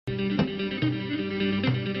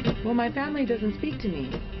Well, my family doesn't speak to me.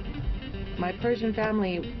 My Persian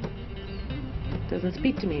family doesn't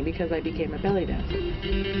speak to me because I became a belly dancer.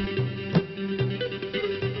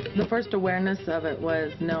 The first awareness of it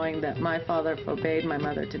was knowing that my father forbade my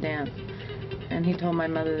mother to dance. And he told my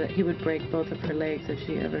mother that he would break both of her legs if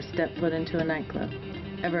she ever stepped foot into a nightclub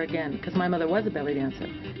ever again, because my mother was a belly dancer.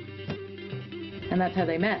 And that's how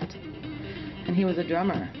they met. And he was a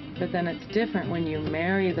drummer. But then it's different when you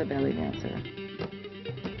marry the belly dancer.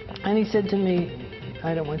 And he said to me,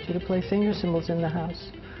 I don't want you to play finger cymbals in the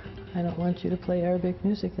house. I don't want you to play Arabic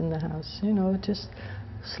music in the house. You know, just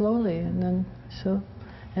slowly. And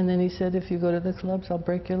then he said, if you go to the clubs, I'll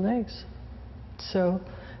break your legs. So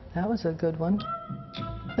that was a good one.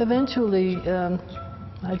 Eventually,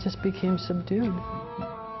 I just became subdued.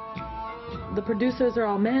 The producers are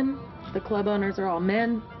all men. The club owners are all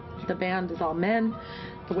men. The band is all men.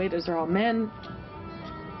 The waiters are all men.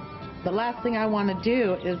 The last thing I want to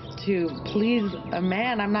do is to please a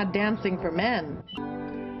man. I'm not dancing for men.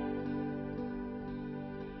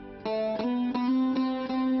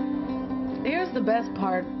 Here's the best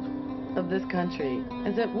part of this country,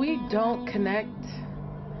 is that we don't connect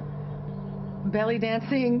belly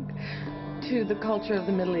dancing to the culture of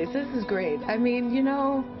the Middle East. This is great. I mean, you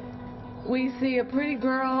know, we see a pretty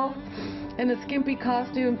girl in a skimpy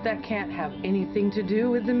costume. That can't have anything to do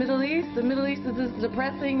with the Middle East. The Middle East is this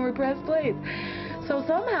depressing, repressed place. So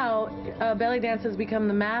somehow belly dance has become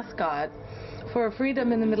the mascot for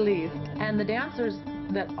freedom in the Middle East. And the dancers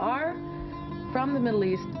that are from the Middle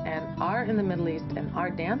East and are in the Middle East and are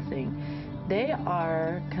dancing, they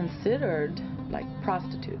are considered like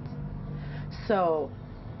prostitutes. So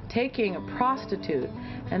taking a prostitute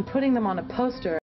and putting them on a poster